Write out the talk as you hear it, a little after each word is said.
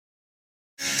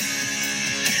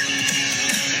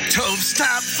Toph's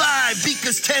top 5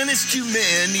 because 10 is too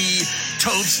many.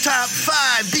 Toph's top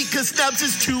 5 because Stubbs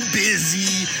is too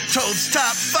busy. Toph's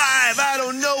top 5, I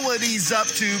don't know what he's up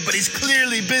to, but he's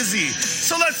clearly busy.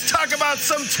 So let's talk about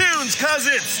some tunes, cause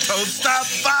it's Toph's top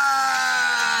 5.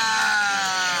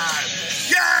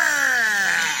 Yeah!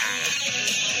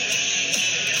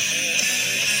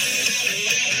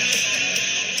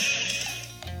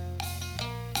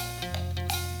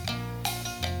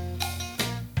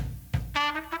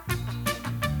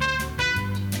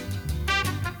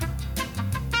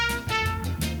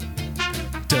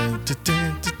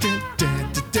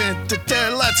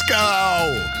 Let's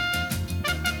go!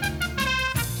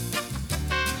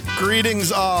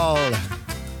 Greetings all.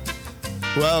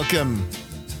 Welcome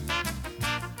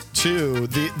to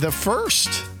the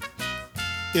first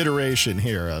iteration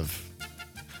here of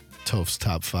Toph's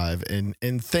Top 5.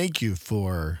 And thank you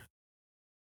for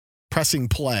pressing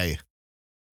play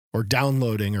or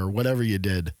downloading or whatever you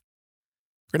did.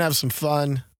 We're going to have some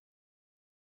fun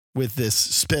with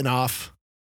this spinoff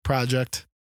project.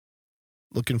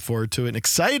 Looking forward to it and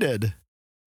excited,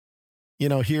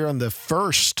 here on the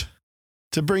first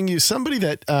to bring you somebody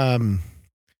that I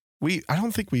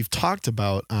don't think we've talked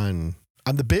about on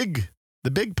the big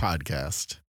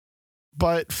podcast,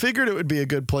 but figured it would be a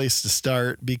good place to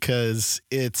start because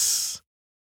it's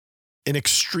an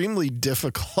extremely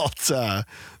difficult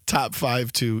top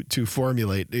 5 to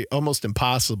formulate, almost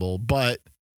impossible. But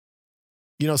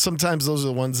sometimes those are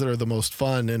the ones that are the most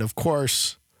fun, and of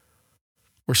course,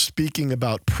 we're speaking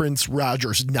about Prince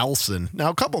Rogers Nelson. Now,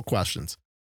 a couple questions.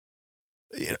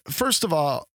 First of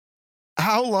all,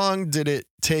 how long did it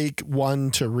take one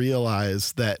to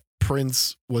realize that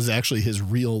Prince was actually his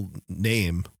real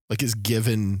name, like his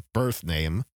given birth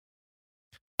name?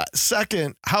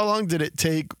 Second, how long did it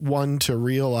take one to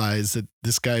realize that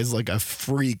this guy's like a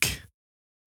freak,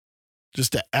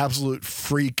 just an absolute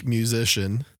freak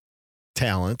musician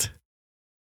talent?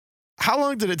 How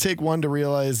long did it take one to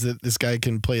realize that this guy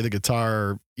can play the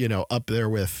guitar, up there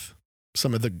with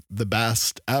some of the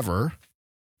best ever?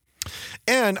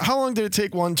 And how long did it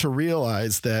take one to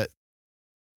realize that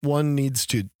one needs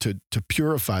to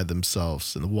purify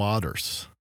themselves in the waters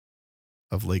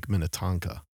of Lake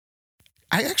Minnetonka?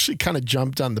 I actually kind of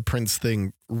jumped on the Prince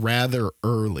thing rather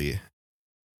early.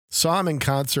 Saw him in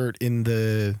concert in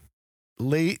the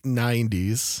late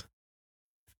 90s.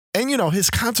 And, his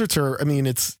concerts are,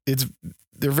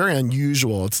 they're very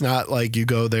unusual. It's not like you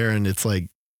go there and it's like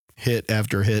hit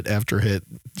after hit after hit,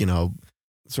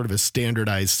 sort of a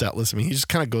standardized set list. He just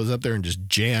kind of goes up there and just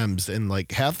jams. And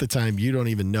like half the time you don't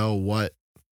even know what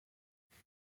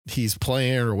he's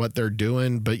playing or what they're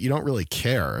doing, but you don't really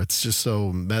care. It's just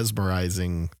so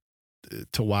mesmerizing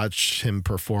to watch him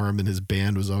perform, and his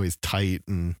band was always tight.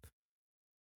 And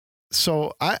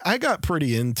so I got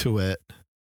pretty into it,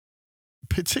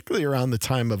 particularly around the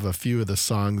time of a few of the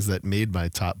songs that made my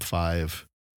top 5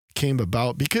 came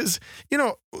about because,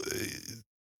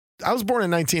 I was born in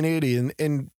 1980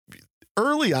 and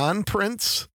early on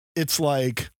Prince, it's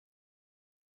like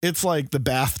the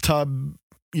bathtub,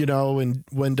 and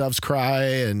When Doves Cry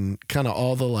and kind of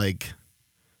all the like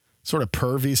sort of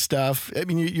pervy stuff.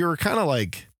 You're kind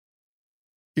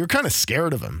of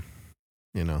scared of him,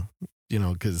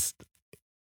 because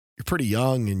you're pretty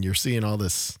young and you're seeing all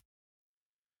this.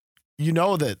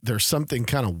 That there's something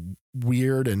kind of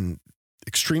weird and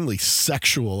extremely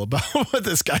sexual about what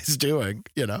this guy's doing,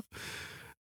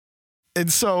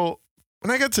 And so when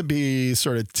I got to be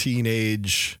sort of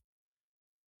teenage,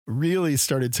 really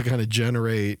started to kind of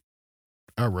generate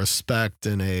a respect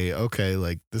and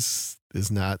this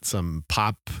is not some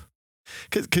pop.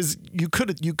 Because you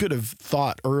could have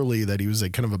thought early that he was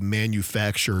like kind of a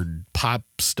manufactured pop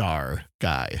star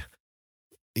guy.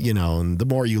 And the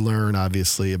more you learn,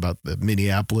 obviously, about the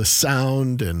Minneapolis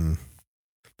sound and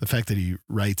the fact that he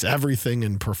writes everything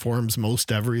and performs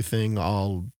most everything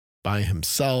all by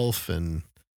himself. And,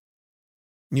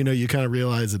 you kind of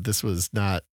realize that this was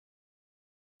not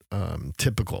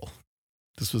typical.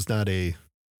 This was not a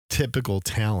typical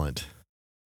talent.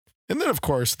 And then, of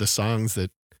course, the songs that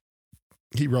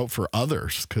he wrote for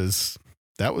others, because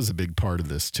that was a big part of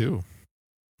this, too.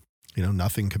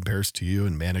 Nothing Compares to You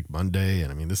and Manic Monday.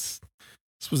 And this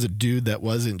was a dude that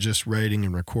wasn't just writing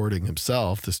and recording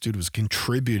himself. This dude was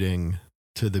contributing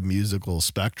to the musical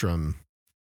spectrum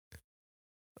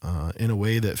in a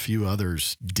way that few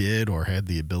others did or had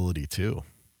the ability to.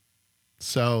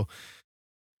 So,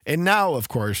 and now, of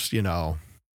course,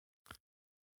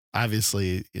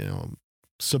 obviously,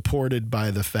 supported by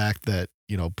the fact that,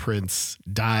 Prince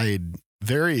died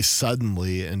very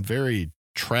suddenly and very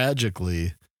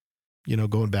tragically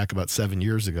going back about 7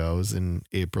 years ago, it was in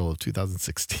April of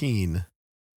 2016,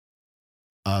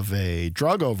 of a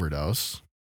drug overdose,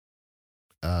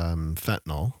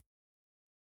 fentanyl,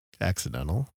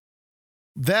 accidental.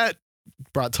 That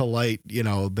brought to light,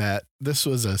 that this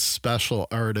was a special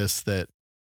artist that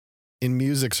in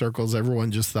music circles,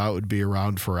 everyone just thought would be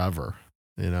around forever,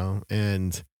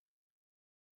 and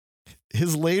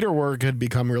his later work had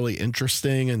become really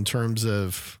interesting in terms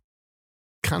of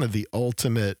kind of the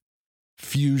ultimate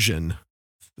fusion.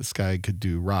 This guy could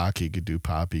do rock, he could do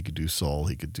pop, he could do soul,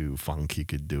 he could do funk, he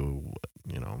could do,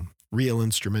 real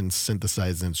instruments,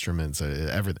 synthesized instruments,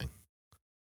 everything.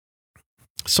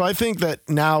 So I think that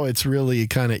now it's really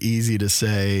kind of easy to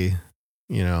say,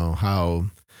 how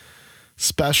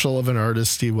special of an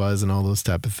artist he was and all those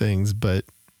type of things. But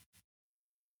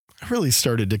I really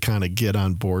started to kind of get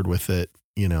on board with it,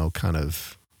 kind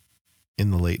of in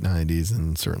the late 90s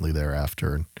and certainly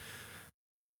thereafter.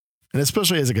 And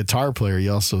especially as a guitar player,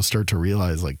 you also start to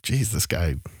realize, like, geez, this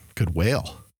guy could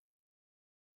wail.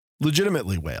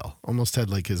 Legitimately wail. Almost had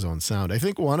like his own sound. I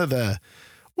think one of the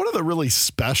really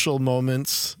special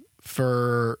moments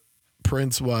for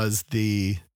Prince was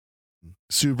the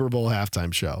Super Bowl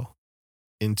halftime show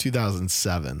in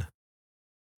 2007.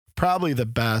 Probably the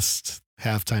best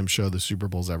halftime show the Super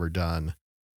Bowl's ever done.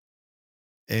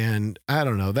 And I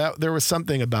don't know, that there was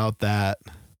something about that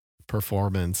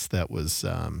performance that was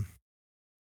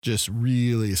just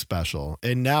really special.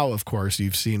 And now, of course,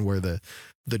 you've seen where the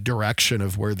direction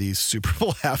of where these Super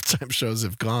Bowl halftime shows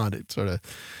have gone. It sort of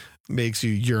makes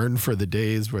you yearn for the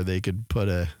days where they could put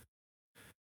a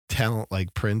talent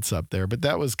like Prince up there. But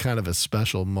that was kind of a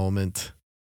special moment,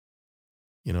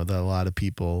 that a lot of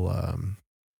people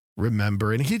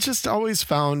remember. And he just always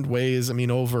found ways,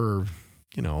 over,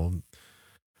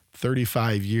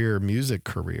 35-year music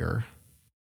career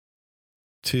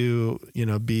to,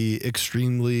 be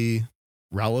extremely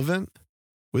relevant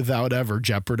without ever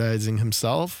jeopardizing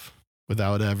himself,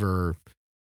 without ever,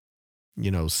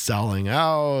 selling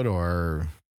out or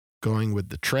going with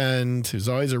the trend. He was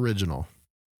always original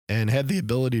and had the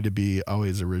ability to be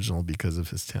always original because of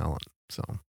his talent. So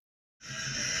I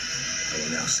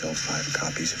will now sell 5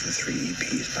 copies of the 3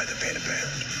 EPs by the Beta Band.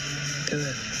 Do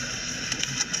it.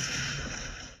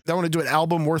 I want to do an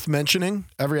album worth mentioning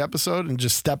every episode and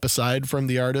just step aside from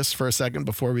the artist for a second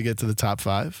before we get to the top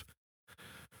 5.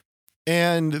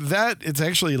 And it's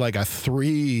actually like a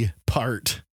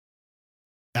 3-part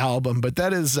album, but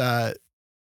that is it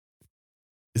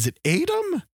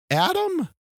Atum?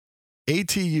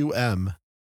 ATUM.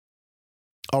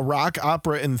 A rock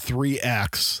opera in 3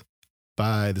 acts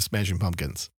by the Smashing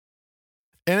Pumpkins.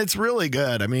 And it's really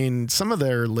good. Some of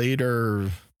their later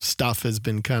stuff has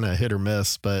been kind of hit or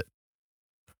miss, but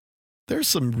there's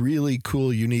some really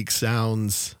cool, unique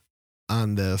sounds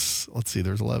on this. Let's see,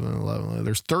 there's 11.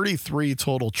 There's 33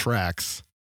 total tracks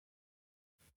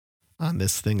on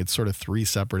this thing. It's sort of 3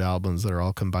 separate albums that are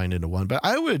all combined into one, but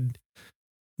I would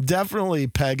definitely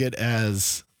peg it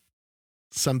as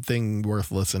something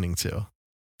worth listening to.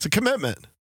 It's a commitment.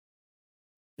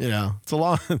 It's a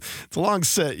long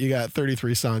sit. You got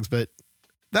 33 songs, but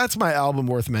that's my album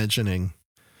worth mentioning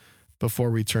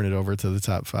before we turn it over to the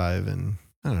top 5. And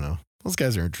I don't know, those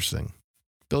guys are interesting.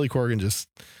 Billy Corgan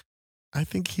I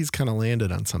think he's kind of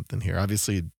landed on something here.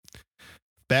 Obviously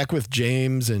back with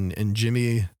James and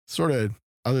Jimmy, sort of,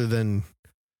 other than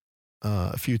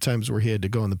a few times where he had to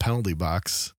go in the penalty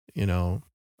box,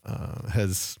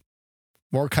 has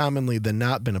more commonly than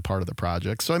not been a part of the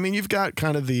project. So, you've got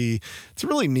kind of it's a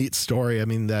really neat story.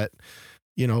 That,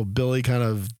 Billy kind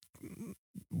of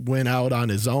went out on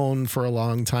his own for a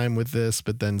long time with this,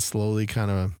 but then slowly kind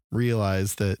of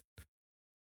realized that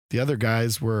the other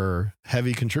guys were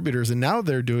heavy contributors, and now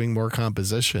they're doing more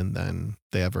composition than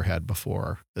they ever had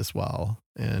before as well.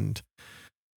 And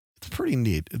it's pretty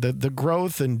neat. The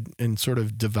growth and sort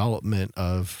of development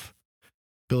of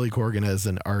Billy Corgan as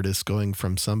an artist, going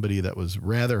from somebody that was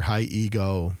rather high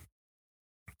ego,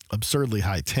 absurdly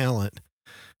high talent,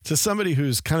 to somebody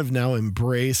who's kind of now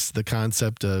embraced the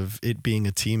concept of it being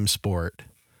a team sport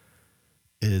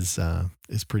is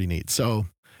pretty neat. So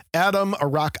Atom, a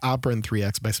rock opera in 3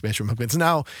 acts by Smashing Pumpkins.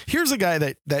 Now, here's a guy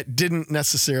that didn't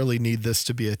necessarily need this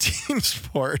to be a team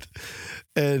sport,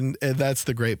 and that's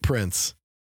the great Prince.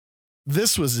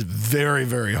 This was a very,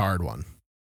 very hard one.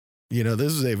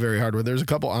 This is a very hard one. There's a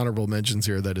couple honorable mentions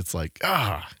here that it's like,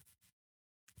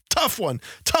 tough one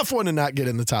to not get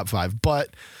in the top 5,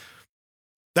 but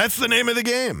that's the name of the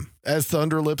game, as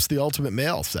Thunderlips, the Ultimate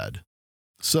Male, said.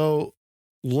 So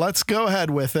let's go ahead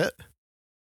with it,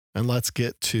 and let's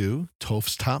get to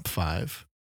Toph's top 5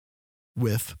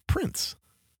 with Prince.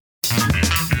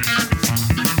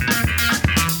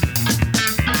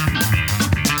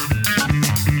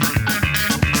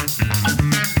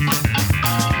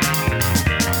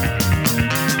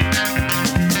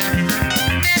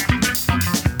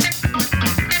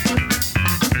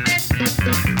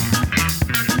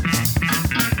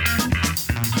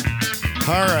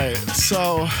 All right,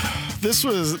 so this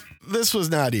was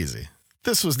not easy.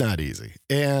 This was not easy.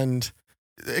 And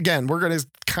again, we're going to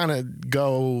kind of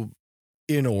go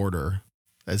in order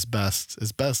as best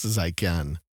as I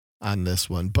can on this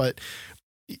one, but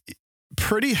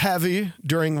pretty heavy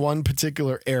during one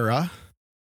particular era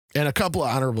and a couple of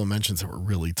honorable mentions that were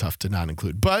really tough to not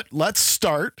include. But let's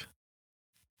start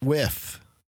with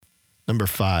number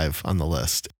 5 on the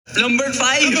list. Number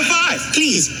 5. Number 5.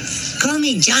 Please, call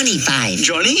me Johnny 5.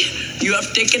 Johnny, you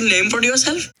have taken a name for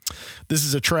yourself? This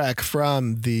is a track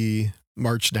from the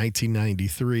March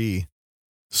 1993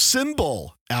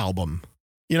 Symbol album.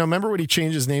 You know, remember when he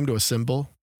changed his name to a symbol?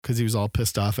 Because he was all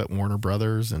pissed off at Warner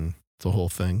Brothers and the whole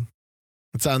thing.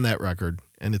 It's on that record,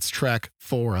 and it's track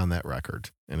 4 on that record,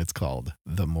 and it's called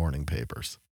The Morning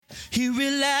Papers. He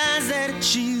realized that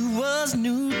she was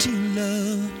new to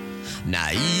love,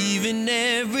 naive in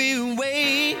every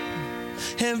way.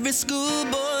 Every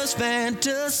schoolboy's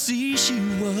fantasy she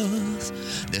was.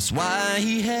 That's why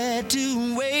he had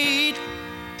to wait.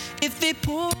 If they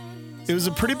pulled, it was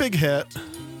a pretty big hit.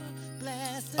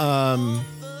 And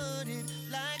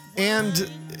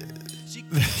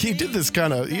he did this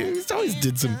kind of, he always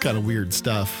did some kind of weird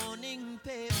stuff.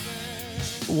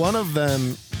 One of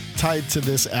them tied to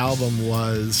this album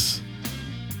was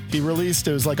he released,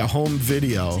 it was like a home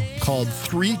video called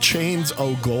 3 Chains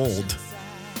O' Gold.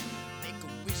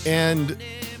 And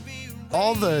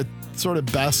all the sort of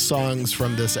best songs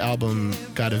from this album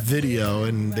got a video,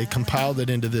 and they compiled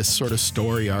it into this sort of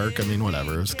story arc. I mean,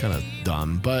 whatever, it was kind of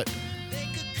dumb, but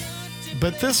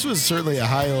this was certainly a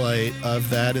highlight of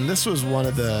that, and this was one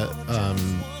of the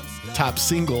top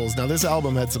singles. Now, this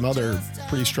album had some other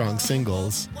pretty strong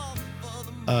singles,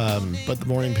 but The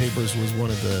Morning Papers was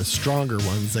one of the stronger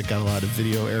ones that got a lot of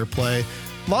video airplay.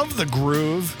 Love the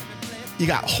groove. You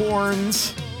got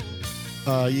horns.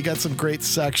 You got some great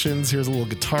sections. Here's a little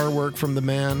guitar work from the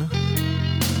man.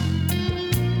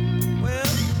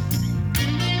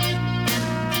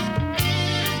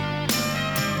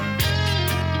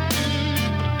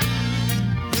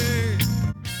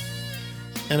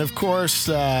 And of course,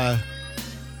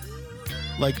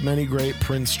 like many great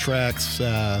Prince tracks,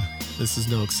 this is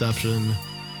no exception.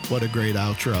 What a great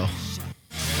outro.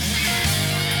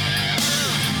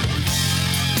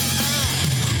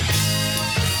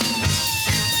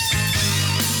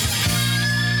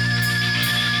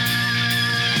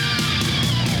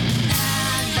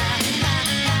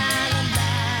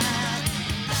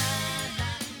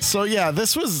 So yeah,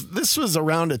 this was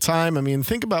around a time. I mean,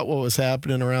 think about what was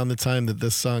happening around the time that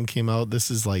this song came out.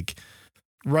 This is like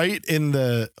right in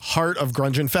the heart of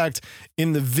grunge. In fact,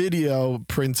 in the video,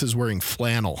 Prince is wearing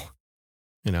flannel.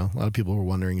 You know, a lot of people were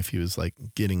wondering if he was like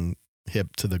getting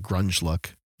hip to the grunge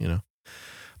look, you know.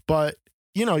 But,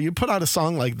 you know, you put out a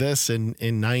song like this in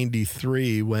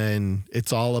 93 when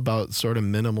it's all about sort of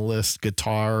minimalist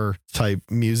guitar type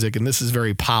music. And this is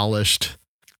very polished,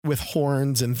 with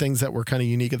horns and things that were kind of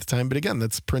unique at the time. But again,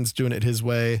 that's Prince doing it his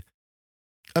way.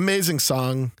 Amazing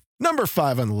song. Number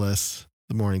 5 on the list,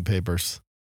 The Morning Papers.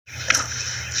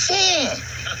 4.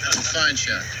 Fine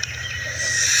shot.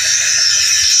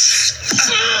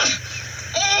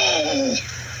 Oh!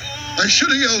 I should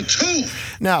have yelled 2.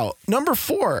 Now, number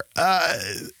 4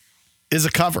 is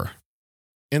a cover.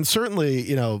 And certainly,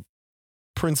 you know,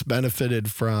 Prince benefited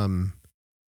from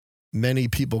many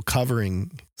people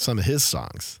covering some of his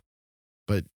songs,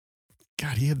 but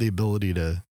God, he had the ability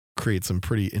to create some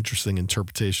pretty interesting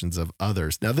interpretations of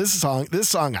others. Now, this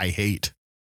song I hate,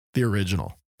 the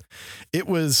original. It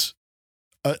was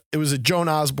a Joan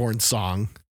Osborne song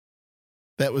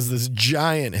that was this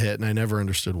giant hit, and I never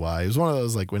understood why. It was one of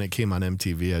those, like, when it came on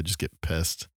MTV, I'd just get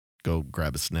pissed, go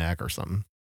grab a snack or something,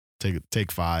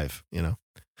 take 5, you know.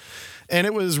 And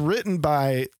it was written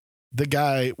by the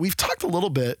guy, we've talked a little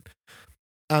bit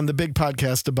on the big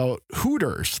podcast about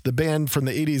Hooters, the band from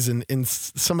the 80s, and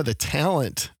some of the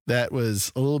talent that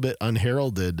was a little bit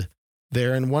unheralded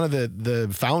there. And one of the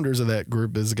founders of that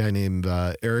group is a guy named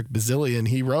Eric Bazillion.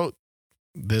 He wrote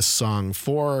this song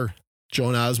for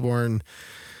Joan Osborne,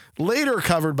 later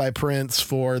covered by Prince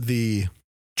for the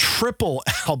triple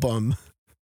album,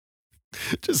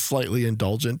 just slightly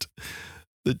indulgent.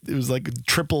 It was like a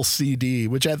triple CD,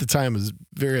 which at the time was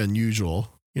very unusual,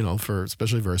 you know,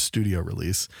 especially for a studio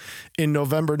release. In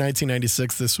November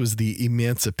 1996, this was the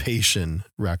Emancipation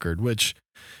record, which,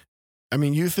 I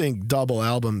mean, you think double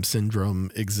album syndrome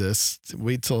exists.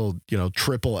 Wait till, you know,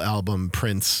 triple album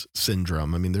Prince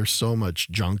syndrome. I mean, there's so much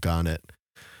junk on it.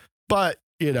 But,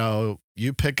 you know,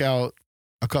 you pick out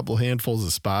a couple handfuls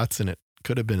of spots and it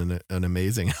Could have been an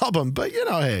amazing album, but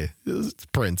hey, it's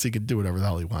Prince. He can do whatever the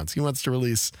hell he wants. He wants to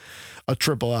release a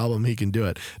triple album, he can do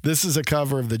it. This is a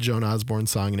cover of the Joan Osborne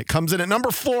song, and it comes in at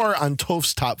number 4 on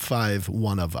Toph's Top 5,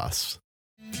 One of Us.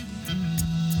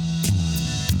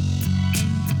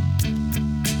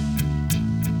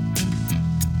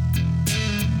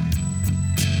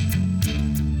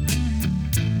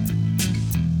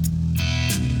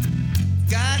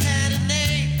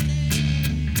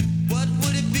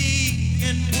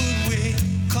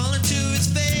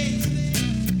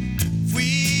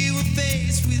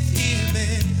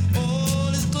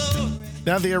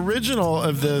 Now, the original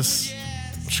of this,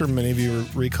 I'm sure many of you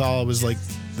recall, was like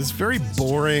this very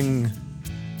boring,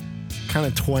 kind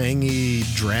of twangy,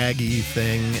 draggy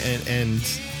thing. And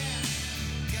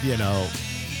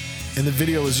the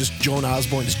video was just Joan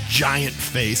Osborne's giant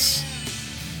face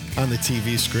on the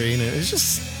TV screen. It was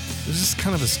just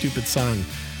kind of a stupid song.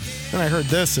 Then I heard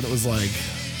this and it was like,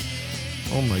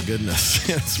 oh my goodness.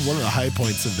 It's one of the high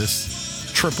points of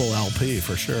this triple LP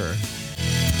for sure.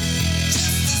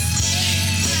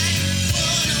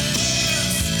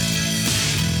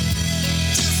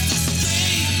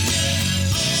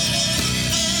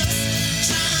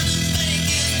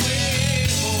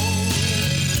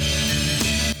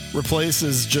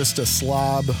 Replaces Just a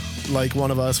Slob Like One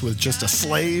of Us with Just a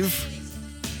Slave.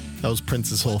 That was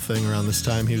Prince's whole thing around this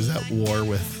time. He was at war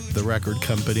with the record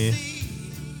company.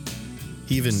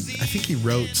 I think he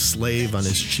wrote Slave on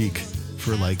his cheek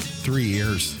for like 3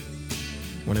 years.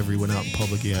 Whenever he went out in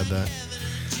public, he had that.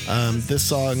 This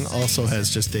song also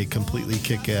has just a completely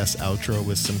kick-ass outro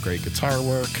with some great guitar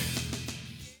work.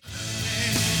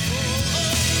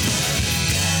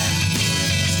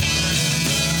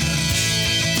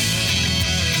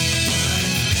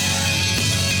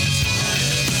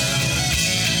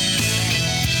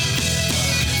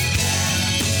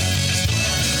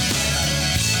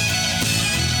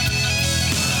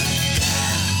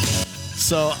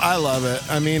 So I love it.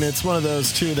 I mean, it's one of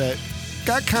those too that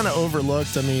got kind of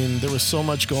overlooked. I mean, there was so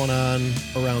much going on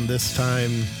around this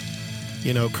time,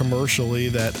 commercially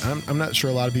that I'm not sure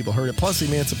a lot of people heard it. Plus,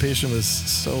 Emancipation was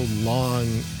so long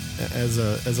as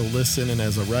a listen and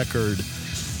as a record.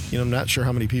 I'm not sure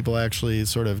how many people actually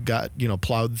sort of got,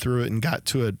 plowed through it and got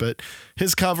to it. But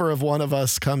his cover of One of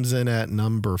Us comes in at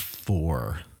number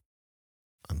 4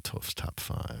 on Toph's Top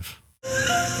 5.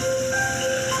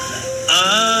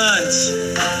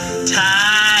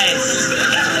 Tight.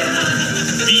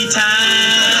 The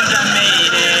times I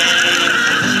made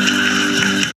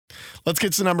it. Let's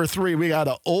get to number 3. We got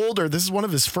this is one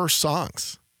of his first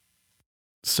songs.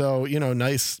 So,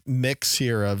 nice mix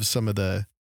here of some of the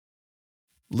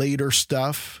later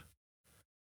stuff.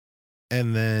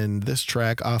 And then this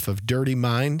track off of Dirty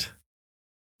Mind,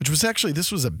 which was actually,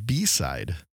 this was a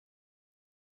B-side.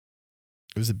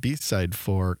 It was a B-side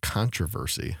for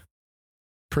Controversy.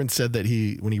 Prince said that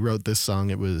when he wrote this song,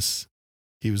 he was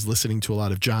listening to a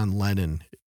lot of John Lennon.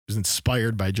 He was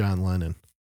inspired by John Lennon,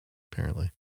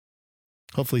 apparently.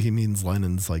 Hopefully he means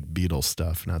Lennon's like Beatles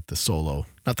stuff, not the solo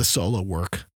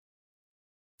work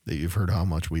that you've heard how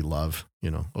much we love,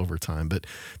 over time. But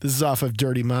this is off of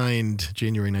Dirty Mind,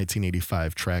 January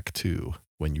 1985, track 2,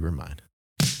 When You Were Mine.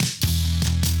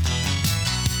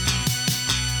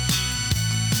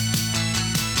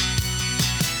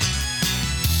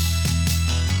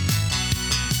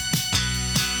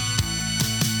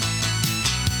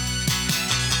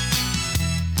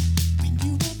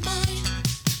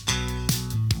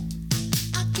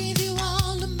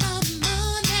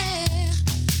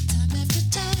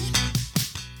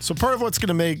 So part of what's going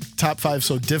to make Top 5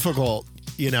 so difficult,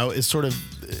 is sort of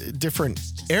different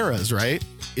eras, right?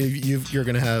 You're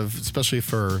going to have, especially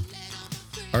for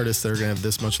artists that are going to have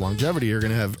this much longevity, you're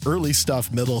going to have early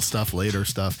stuff, middle stuff, later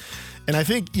stuff. And I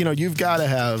think, you've got to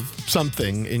have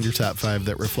something in your Top 5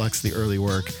 that reflects the early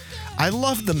work. I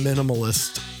love the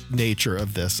minimalist nature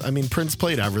of this. I mean, Prince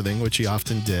played everything, which he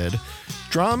often did.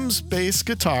 Drums, bass,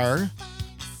 guitar,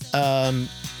 and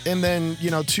then, 2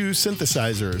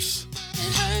 synthesizers.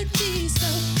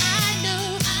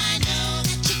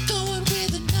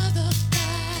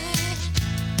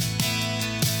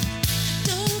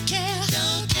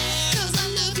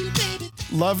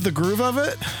 Love the groove of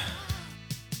it,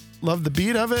 love the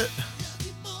beat of it,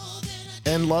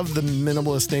 and love the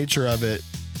minimalist nature of it.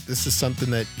 This is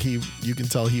something that you can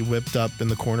tell he whipped up in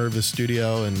the corner of his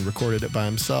studio and recorded it by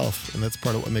himself, and that's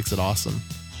part of what makes it awesome.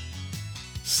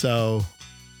 So,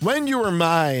 When You Were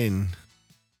Mine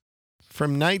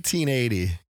from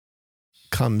 1980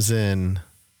 comes in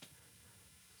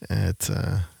at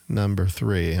number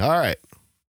 3. All right.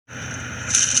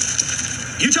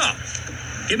 Utah.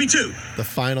 Give me two. The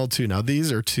final two. Now,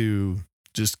 these are two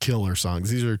just killer songs.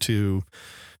 These are two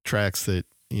tracks that,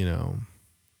 you know,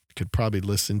 could probably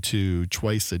listen to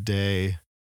twice a day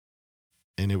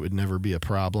and it would never be a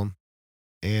problem.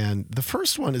 And the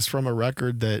first one is from a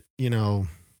record that, you know,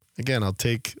 again, I'll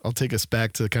take us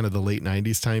back to kind of the late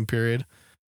 90s time period.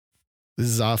 This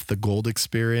is off the Gold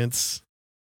Experience.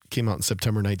 Came out in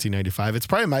September 1995. It's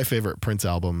probably my favorite Prince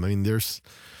album. I mean, there's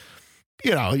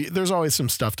always some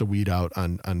stuff to weed out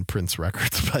on Prince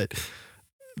records, but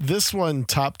this one,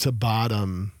 top to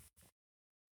bottom,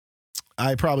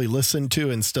 I probably listened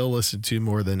to and still listen to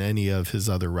more than any of his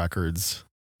other records,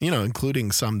 you know,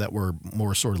 including some that were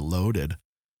more sort of loaded,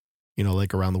 you know,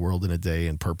 like Around the World in a Day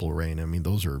and Purple Rain. I mean,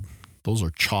 those are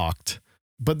chalked.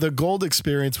 But the Gold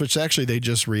Experience, which actually they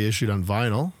just reissued on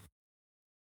vinyl,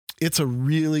 it's a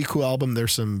really cool album.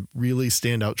 There's some really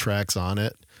standout tracks on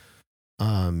it.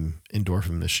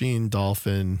 Endorphin Machine,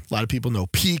 Dolphin. A lot of people know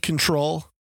P Control.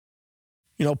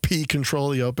 You know, P Control,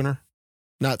 the opener.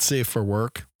 Not safe for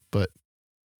work, but,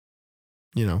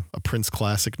 you know, a Prince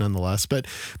classic nonetheless. But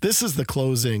this is the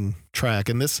closing track.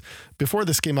 And this, before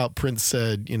this came out, Prince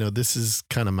said, you know, this is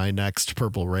kind of my next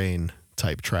Purple Rain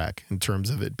type track in terms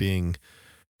of it being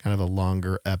kind of a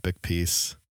longer epic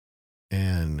piece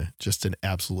and just an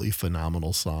absolutely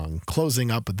phenomenal song.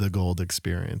 Closing up the Gold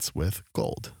Experience with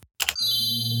Gold.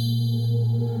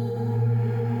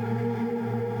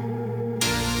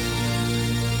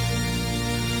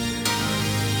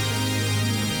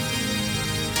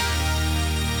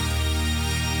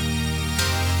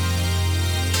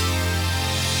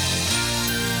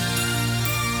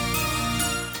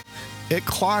 It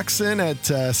clocks in at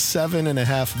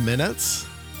 7.5 minutes.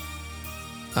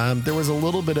 There was a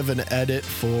little bit of an edit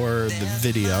for the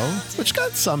video, which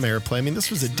got some airplay. I mean, this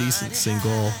was a decent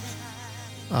single.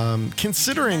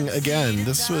 Considering, again,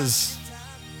 this was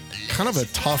kind of a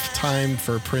tough time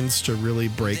for Prince to really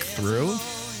break through.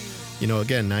 You know,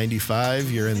 again, 95,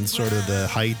 you're in sort of the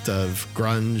height of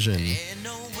grunge, and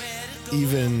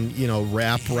even, you know,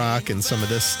 rap rock and some of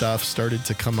this stuff started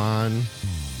to come on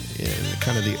in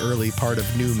kind of the early part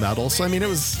of nu metal. So, I mean, it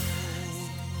was,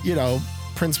 you know,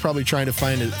 Prince probably trying to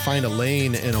find a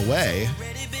lane in a way,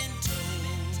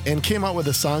 and came out with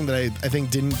a song that I think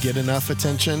didn't get enough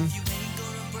attention,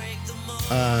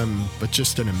 but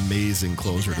just an amazing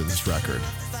closer to this record.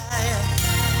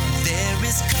 There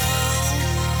is cold,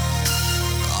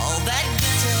 all that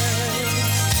glitters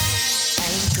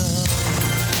ain't gold.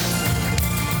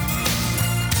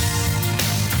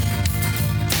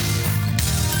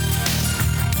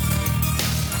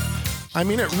 I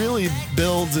mean, it really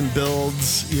builds and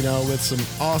builds, you know, with some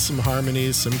awesome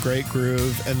harmonies, some great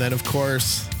groove, and then, of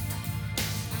course,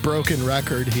 broken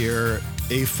record here,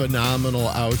 a phenomenal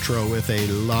outro with a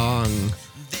long,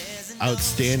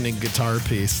 outstanding guitar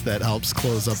piece that helps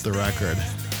close up the record.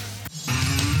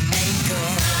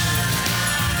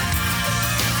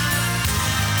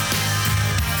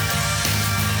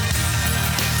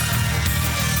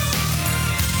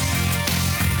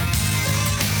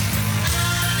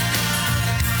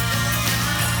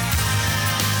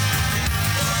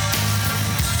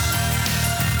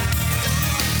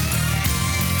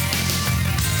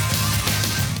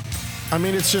 I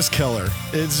mean, it's just killer.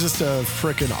 It's just a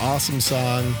freaking awesome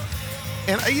song.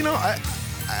 And, you know,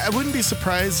 I wouldn't be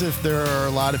surprised if there are a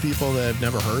lot of people that have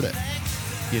never heard it,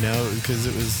 you know, because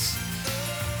it was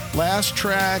last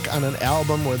track on an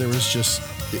album where there was just,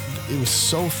 it was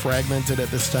so fragmented at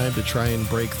this time to try and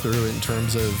break through in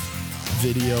terms of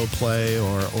video play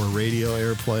or radio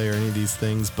airplay or any of these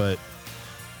things. But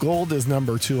Gold is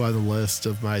number 2 on the list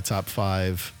of my top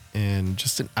 5. And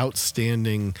just an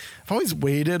outstanding. I've always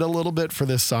waited a little bit for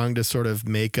this song to sort of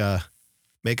make a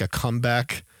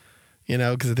comeback, you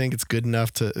know, because I think it's good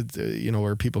enough to, you know,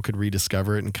 where people could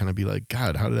rediscover it and kind of be like,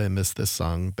 God, how did I miss this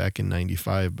song back in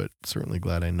 95? But certainly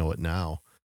glad I know it now.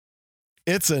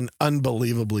 It's an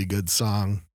unbelievably good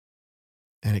song,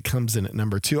 and it comes in at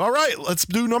number 2. All right, let's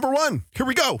do number 1. Here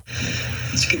we go.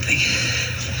 It's a good thing.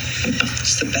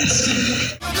 It's the best.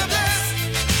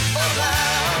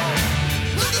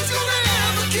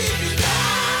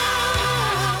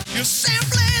 You're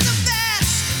simply the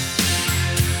best.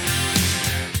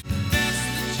 Best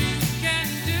that you can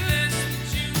do. Best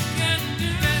that you can do.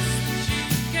 Best that you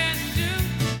can do.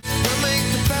 We'll make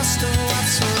the best of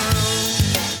what's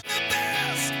wrong. The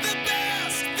best, the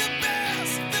best, the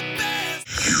best, the best.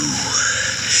 You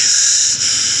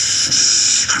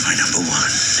are my number 1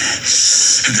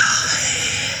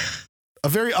 guy. A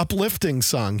very uplifting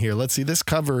song here. Let's see. This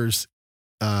covers,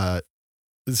 this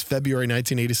is February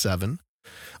 1987.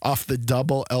 Off the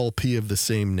double LP of the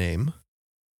same name.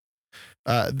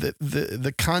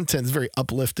 The content is very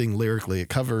uplifting lyrically. It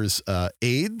covers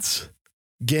AIDS,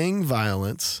 gang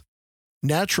violence,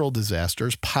 natural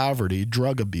disasters, poverty,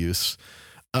 drug abuse,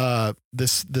 the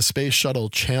Space Shuttle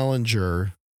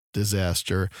Challenger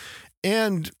disaster,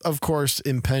 and of course,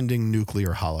 impending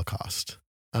nuclear holocaust.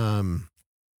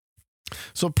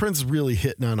 So Prince really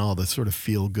hitting on all the sort of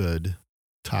feel good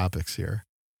topics here.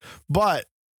 But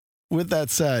with that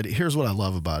said, here's what I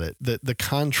love about it. The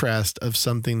contrast of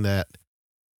something that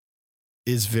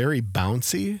is very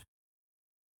bouncy,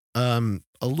 a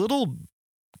little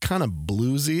kind of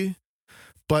bluesy,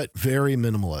 but very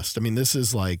minimalist. I mean, this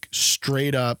is like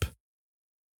straight up.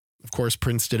 Of course,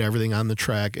 Prince did everything on the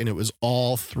track, and it was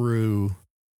all through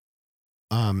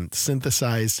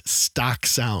synthesized stock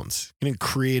sounds. He didn't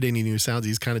create any new sounds.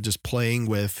 He's kind of just playing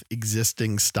with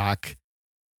existing stock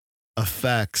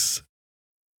effects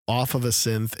off of a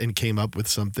synth and came up with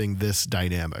something this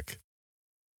dynamic,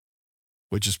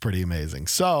 which is pretty amazing.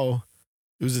 So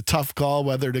it was a tough call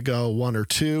whether to go 1 or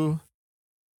 2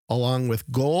 along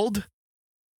with Gold,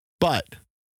 but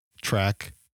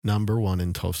track number 1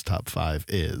 in Toph's top 5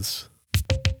 is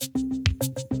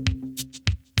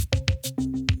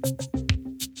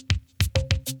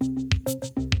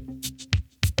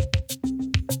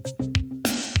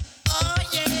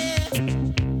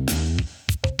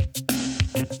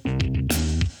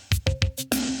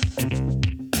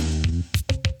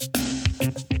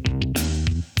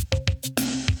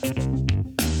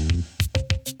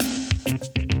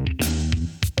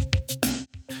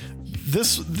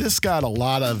This got a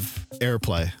lot of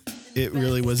airplay. It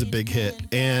really was a big hit.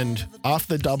 And off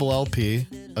the double LP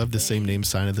of the same name,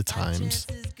 Sign of the Times,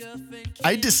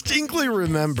 I distinctly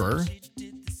remember,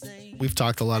 we've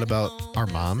talked a lot about our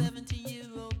mom.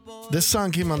 This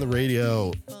song came on the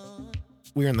radio.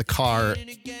 We were in the car,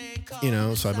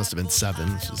 so I must have been 7.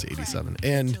 This was 87.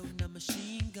 And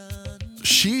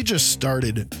she just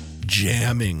started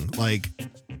jamming like,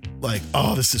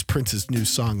 oh, this is Prince's new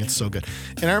song. It's so good.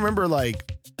 And I remember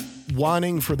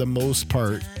wanting, for the most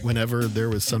part, whenever there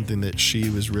was something that she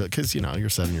was real, because, you're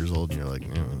 7 years old and you're like,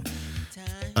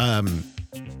 I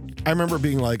remember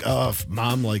being like, oh, if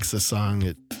mom likes this song,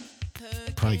 it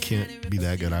probably can't be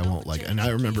that good. I won't like it. And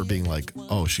I remember being like,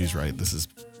 oh, she's right. This is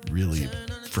really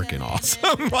freaking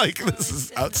awesome. This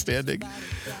is outstanding.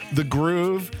 The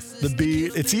groove, the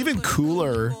beat, it's even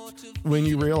cooler when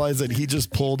you realize that he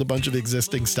just pulled a bunch of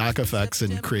existing stock effects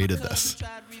and created this.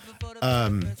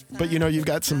 But you've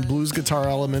got some blues guitar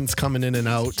elements coming in and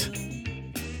out.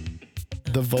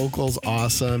 The vocals,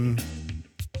 awesome.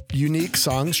 Unique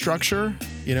song structure.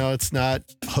 It's not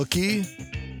hooky,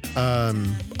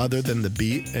 other than the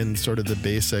beat and sort of the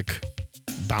basic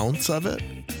bounce of it.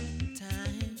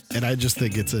 And I just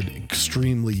think it's an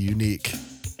extremely unique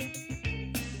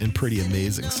and pretty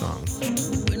amazing song.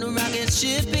 When a rocket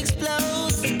ship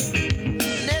explodes, and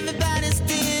everybody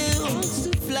still wants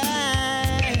to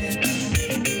fly.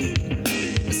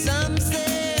 Some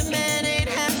say man ain't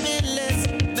happy unless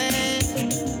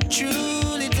man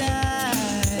truly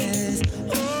dies.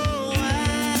 Oh,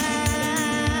 why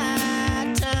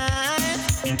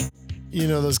time?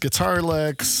 Those guitar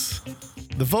licks,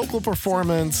 the vocal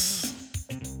performance.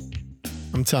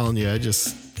 I'm telling you, I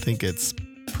just think it's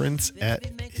Prince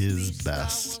at his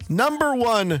best. Number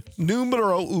 1,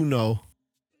 numero uno.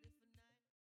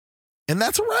 And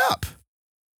that's a wrap.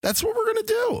 That's what we're going to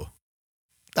do.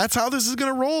 That's how this is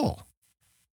going to roll.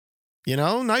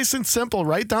 Nice and simple,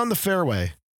 right down the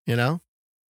fairway.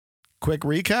 Quick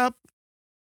recap.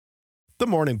 The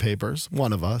morning papers,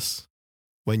 One of Us,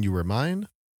 When You Were Mine,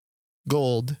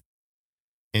 Gold,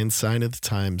 and Sign of the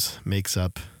Times makes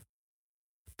up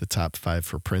the top 5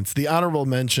 for Prince. The honorable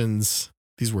mentions,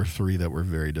 these were 3 that were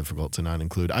very difficult to not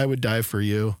include. I Would Die For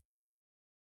You,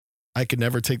 I Could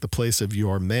Never Take the Place of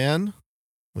Your Man,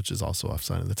 which is also off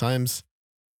Sign of the Times,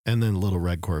 and then Little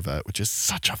Red Corvette, which is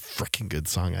such a freaking good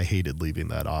song. I hated leaving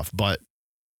that off, but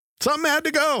something had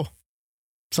to go.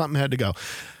 Something had to go.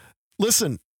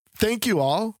 Listen, thank you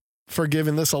all for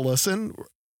giving this a listen.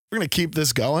 We're going to keep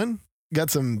this going. Got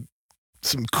some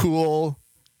cool,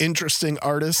 interesting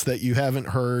artists that you haven't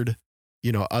heard,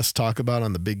 us talk about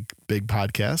on the big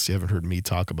podcast. You haven't heard me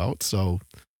talk about. So,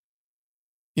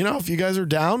 if you guys are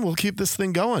down, we'll keep this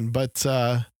thing going. But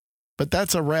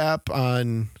that's a wrap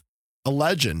on a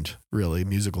legend, really,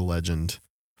 musical legend,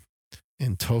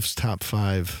 in Toph's top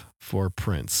 5 for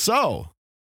Prince. So,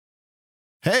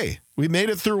 hey, we made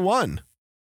it through 1.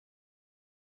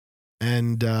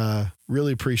 And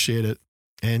really appreciate it.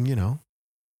 And,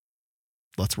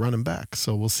 let's run him back.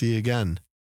 So we'll see you again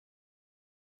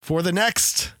for the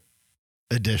next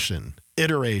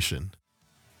iteration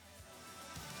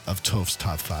of Toph's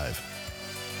Top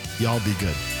 5. Y'all be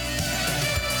good.